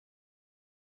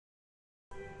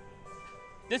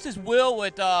This is Will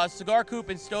with Cigar Coop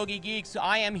and Stogie Geeks.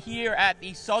 I am here at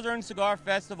the Southern Cigar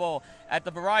Festival at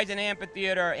the Verizon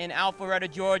Amphitheater in Alpharetta,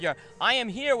 Georgia. I am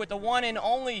here with the one and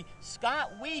only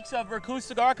Scott Weeks of Recluse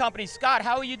Cigar Company. Scott,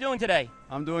 how are you doing today?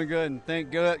 I'm doing good, and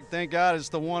thank God it's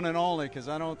the one and only, because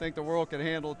I don't think the world can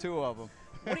handle two of them.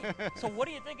 So what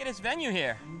do you think of this venue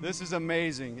here? This is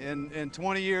amazing. In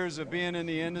 20 years of being in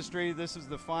the industry, this is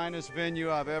the finest venue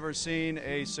I've ever seen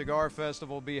a cigar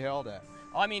festival be held at.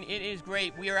 I mean, it is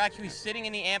great. We are actually sitting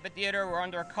in the amphitheater. We're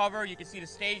under a cover. You can see the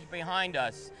stage behind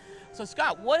us. So,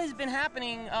 Scott, what has been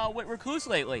happening with Recluse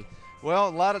lately? Well,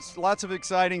 lots of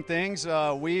exciting things.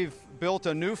 We've built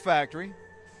a new factory,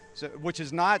 which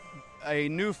is not a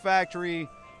new factory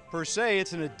per se.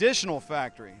 It's an additional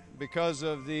factory because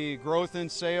of the growth in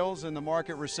sales and the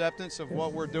market acceptance of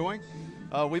what we're doing.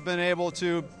 We've been able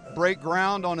to break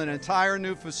ground on an entire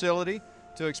new facility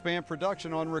to expand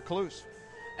production on Recluse.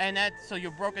 And so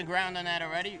you've broken ground on that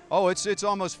already? Oh, it's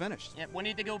almost finished. Yeah. When do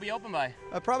you think it will be open by?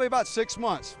 Probably about 6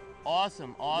 months.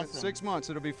 Awesome, awesome. 6 months,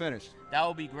 it'll be finished. That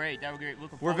would be great. That would be great.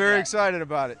 Looking forward We're very to that. excited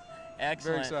about it. Excellent.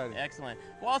 Very excited. Excellent.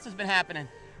 What else has been happening?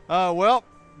 Well,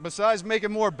 besides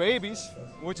making more babies,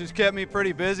 which has kept me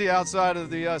pretty busy outside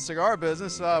of the cigar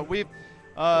business, we've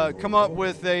come up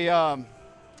with a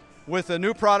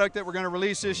new product that we're going to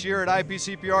release this year at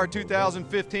IPCPR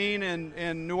 2015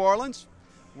 in New Orleans.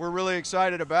 We're really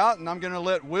excited about, and I'm going to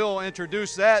let Will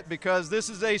introduce that because this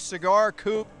is a Cigar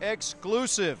Coop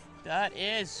exclusive. That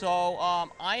is. So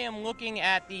I am looking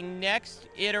at the next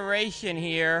iteration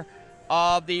here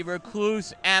of the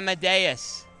Recluse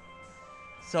Amadeus.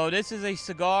 So this is a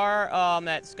cigar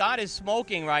that Scott is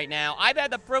smoking right now. I've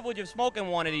had the privilege of smoking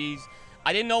one of these.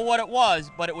 I didn't know what it was,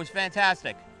 but it was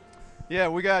fantastic. Yeah,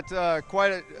 we got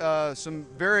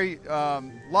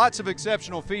lots of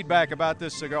exceptional feedback about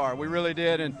this cigar. We really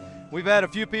did, and we've had a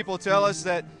few people tell us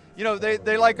that, you know,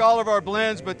 they like all of our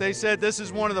blends, but they said this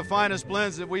is one of the finest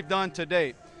blends that we've done to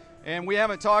date. And we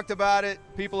haven't talked about it.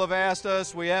 People have asked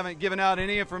us. We haven't given out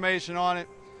any information on it,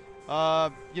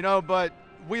 you know, but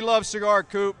we love Cigar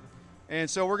Coop, and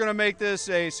so we're going to make this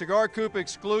a Cigar Coop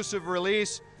exclusive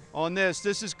release on this.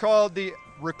 This is called the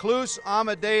Recluse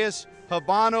Amadeus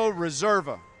Habano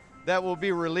Reserva. That will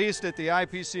be released at the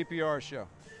IPCPR show.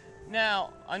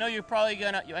 Now, I know you probably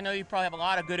have a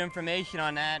lot of good information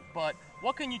on that, but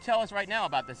what can you tell us right now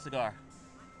about this cigar?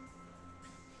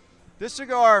 This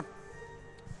cigar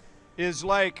is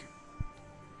like,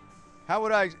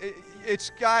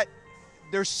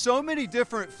 there's so many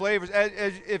different flavors.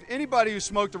 If anybody who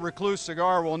smoked a Recluse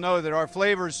cigar will know that our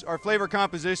flavor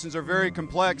compositions are very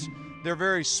complex. They're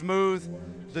very smooth.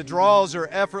 The draws are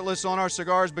effortless on our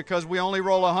cigars because we only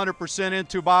roll 100%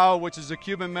 intubao, which is a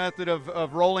Cuban method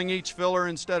of rolling each filler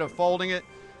instead of folding it.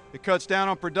 It cuts down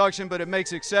on production, but it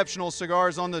makes exceptional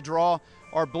cigars on the draw.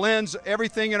 Our blends,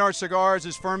 everything in our cigars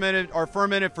are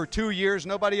fermented for 2 years.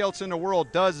 Nobody else in the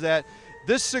world does that.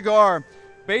 This cigar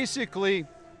basically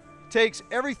takes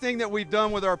everything that we've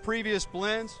done with our previous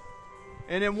blends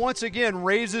and then once again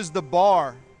raises the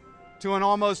bar to an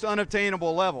almost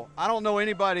unobtainable level. I don't know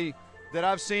anybody that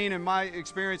I've seen in my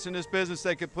experience in this business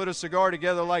that could put a cigar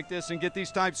together like this and get these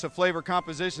types of flavor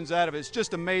compositions out of it. It's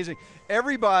just amazing.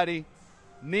 Everybody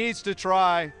needs to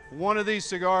try one of these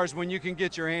cigars when you can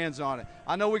get your hands on it.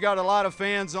 I know we got a lot of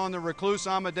fans on the Recluse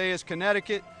Amadeus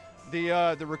Connecticut,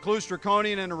 the Recluse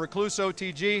Draconian, and the Recluse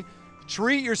OTG.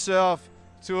 Treat yourself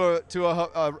to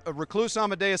a Recluse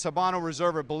Amadeus Habano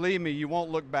Reserva. Believe me, you won't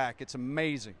look back. It's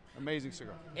amazing. Amazing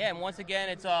cigar. Yeah, and once again,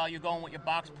 it's you're going with your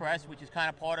box press, which is kind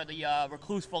of part of the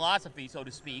Recluse philosophy, so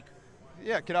to speak.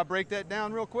 Yeah, could I break that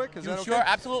down real quick? Is that okay? Sure,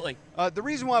 absolutely. The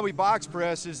reason why we box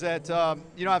press is that,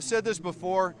 you know, I've said this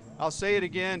before, I'll say it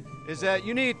again, is that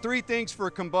you need three things for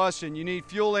combustion. You need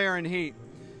fuel, air, and heat.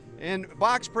 And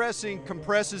box pressing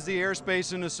compresses the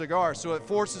airspace in the cigar, so it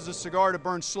forces the cigar to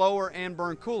burn slower and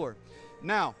burn cooler.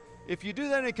 Now, if you do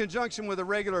that in conjunction with a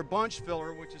regular bunch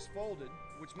filler, which is folded,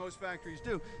 which most factories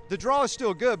do, the draw is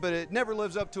still good, but it never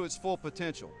lives up to its full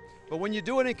potential. But when you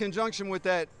do it in conjunction with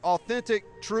that authentic,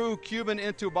 true Cuban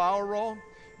intubao roll,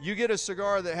 you get a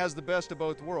cigar that has the best of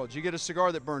both worlds. You get a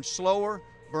cigar that burns slower,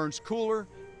 burns cooler,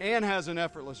 and has an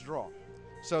effortless draw.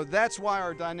 So that's why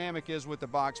our dynamic is with the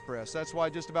box press. That's why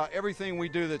just about everything we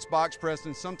do that's box pressed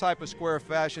in some type of square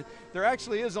fashion. There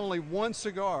actually is only one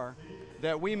cigar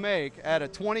that we make out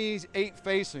of 28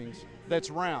 facings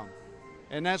that's round,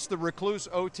 and that's the Recluse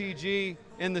OTG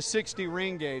in the 60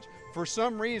 ring gauge. For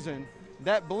some reason,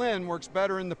 that blend works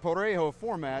better in the Parejo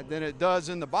format than it does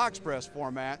in the box press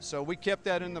format, so we kept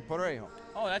that in the Parejo.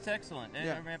 Oh, that's excellent.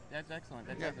 Yeah. That's excellent.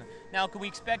 That's Yeah. excellent. Now, can we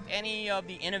expect any of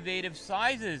the innovative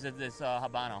sizes of this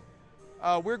Habano?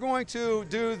 We're going to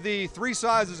do the 3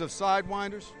 sizes of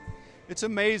sidewinders. It's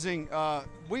amazing.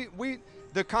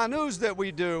 The canoes that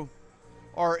we do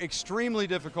are extremely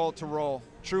difficult to roll,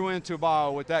 true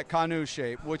intubao with that canoe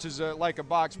shape, which is like a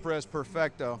box press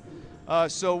perfecto.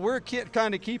 So we're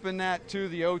kind of keeping that to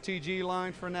the OTG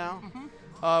line for now.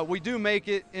 We do make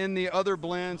it in the other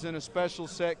blends in a special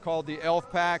set called the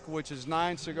Elf Pack, which is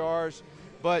 9 cigars.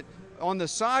 But on the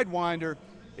Sidewinder,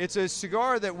 it's a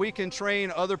cigar that we can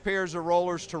train other pairs of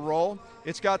rollers to roll.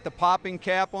 It's got the popping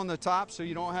cap on the top, so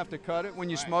you don't have to cut it. When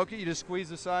you smoke it, you just squeeze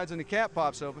the sides and the cap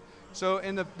pops open. So,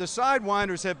 and the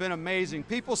Sidewinders have been amazing.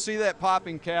 People see that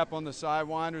popping cap on the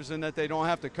Sidewinders and that they don't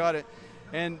have to cut it,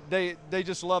 and they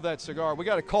just love that cigar. We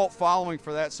got a cult following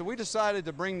for that, so we decided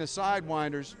to bring the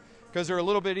Sidewinders because they're a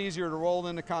little bit easier to roll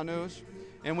than the canoes,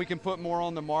 and we can put more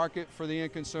on the market for the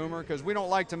end consumer because we don't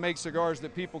like to make cigars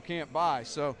that people can't buy.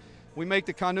 So we make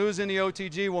the canoes in the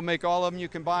OTG, we'll make all of them you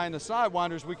can buy. In the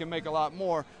Sidewinders, we can make a lot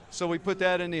more, so we put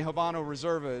that in the Habano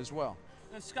Reserva as well.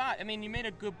 Now, Scott, I mean, you made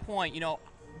a good point. You know,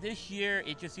 this year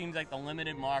it just seems like the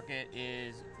limited market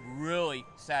is really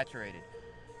saturated.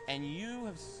 And you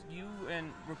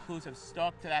and Recluse have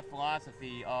stuck to that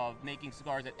philosophy of making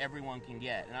cigars that everyone can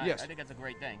get. And I think that's a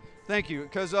great thing. Thank you,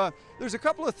 because there's a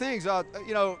couple of things.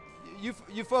 You know,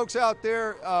 you folks out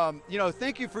there, you know,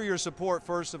 thank you for your support,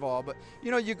 first of all. But,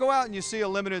 you know, you go out and you see a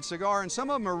limited cigar, and some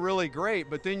of them are really great,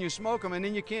 but then you smoke them, and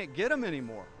then you can't get them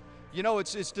anymore. You know,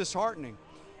 it's disheartening.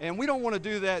 And we don't want to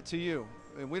do that to you.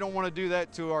 And we don't want to do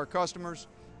that to our customers.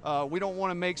 We don't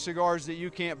want to make cigars that you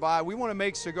can't buy. We want to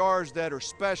make cigars that are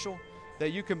special,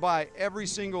 that you can buy every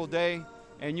single day,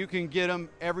 and you can get them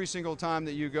every single time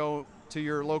that you go to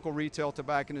your local retail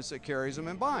tobacconist that carries them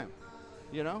and buy them.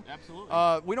 You know? Absolutely.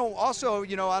 We don't also,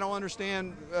 you know, I don't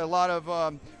understand a lot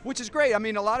of, which is great. I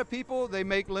mean, a lot of people, they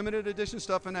make limited edition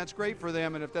stuff, and that's great for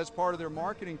them, and if that's part of their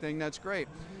marketing thing, that's great.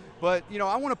 But, you know,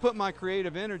 I want to put my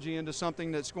creative energy into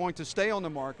something that's going to stay on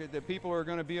the market, that people are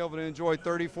going to be able to enjoy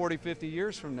 30, 40, 50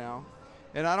 years from now.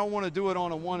 And I don't want to do it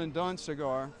on a one-and-done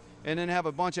cigar and then have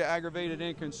a bunch of aggravated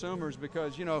end consumers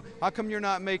because, you know, how come you're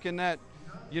not making that,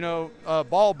 you know,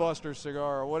 ball buster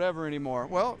cigar or whatever anymore?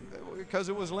 Well, because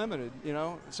it was limited, you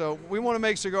know. So we want to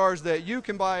make cigars that you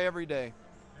can buy every day.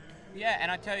 Yeah,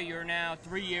 and I tell you, you're now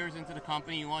 3 years into the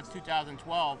company. You launched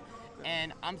 2012.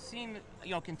 And I'm seeing, you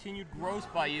know, continued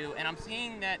growth by you, and I'm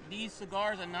seeing that these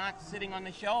cigars are not sitting on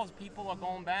the shelves. People are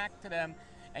going back to them,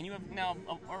 and you have now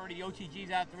already OTG's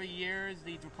out 3 years,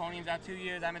 the Draconian's out 2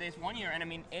 years, Amadeus 1 year, and I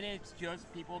mean, it's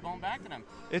just people going back to them.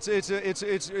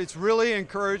 It's really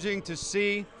encouraging to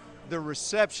see the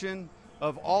reception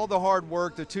of all the hard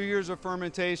work, the 2 years of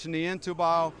fermentation, the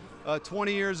intubao,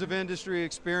 20 years of industry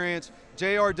experience.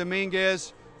 J.R.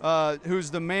 Dominguez, who's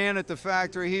the man at the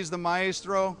factory, he's the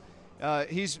maestro.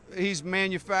 He's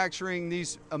manufacturing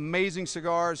these amazing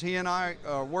cigars. He and I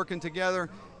are working together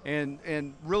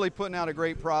and really putting out a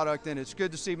great product, and it's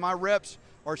good to see. My reps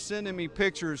are sending me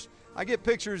pictures. I get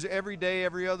pictures every day,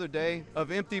 every other day of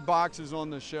empty boxes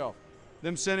on the shelf.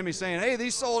 Them sending me saying, hey,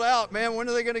 these sold out, man. When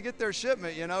are they going to get their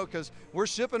shipment, you know, because we're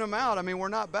shipping them out. I mean, we're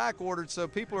not back ordered, so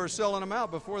people are selling them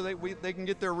out before they can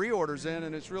get their reorders in,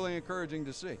 and it's really encouraging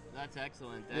to see. That's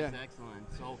excellent. That's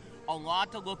excellent. So a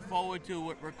lot to look forward to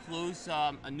with Recluse,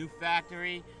 a new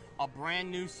factory, a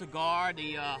brand new cigar,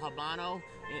 the Habano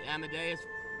Amadeus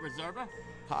Reserva.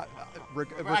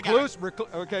 Recluse,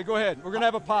 okay, go ahead. We're going to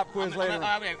have a pop quiz later.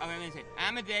 I'm going to say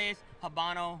Amadeus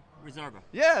Habano Reserva.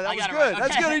 Yeah, that was good. Right.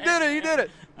 That's good. He did it. He did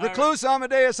it. Recluse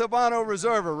Amadeus Habano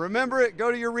Reserva. Remember it.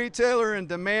 Go to your retailer and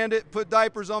demand it. Put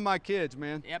diapers on my kids,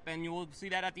 man. Yep, and you will see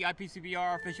that at the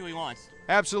IPCBR officially launched.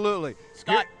 Absolutely.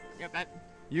 Scott.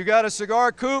 You got a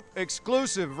cigar coupe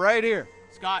exclusive right here.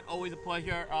 Scott, always a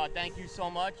pleasure. Thank you so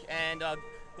much, and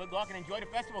good luck and enjoy the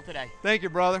festival today. Thank you,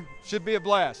 brother. Should be a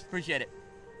blast. Appreciate it.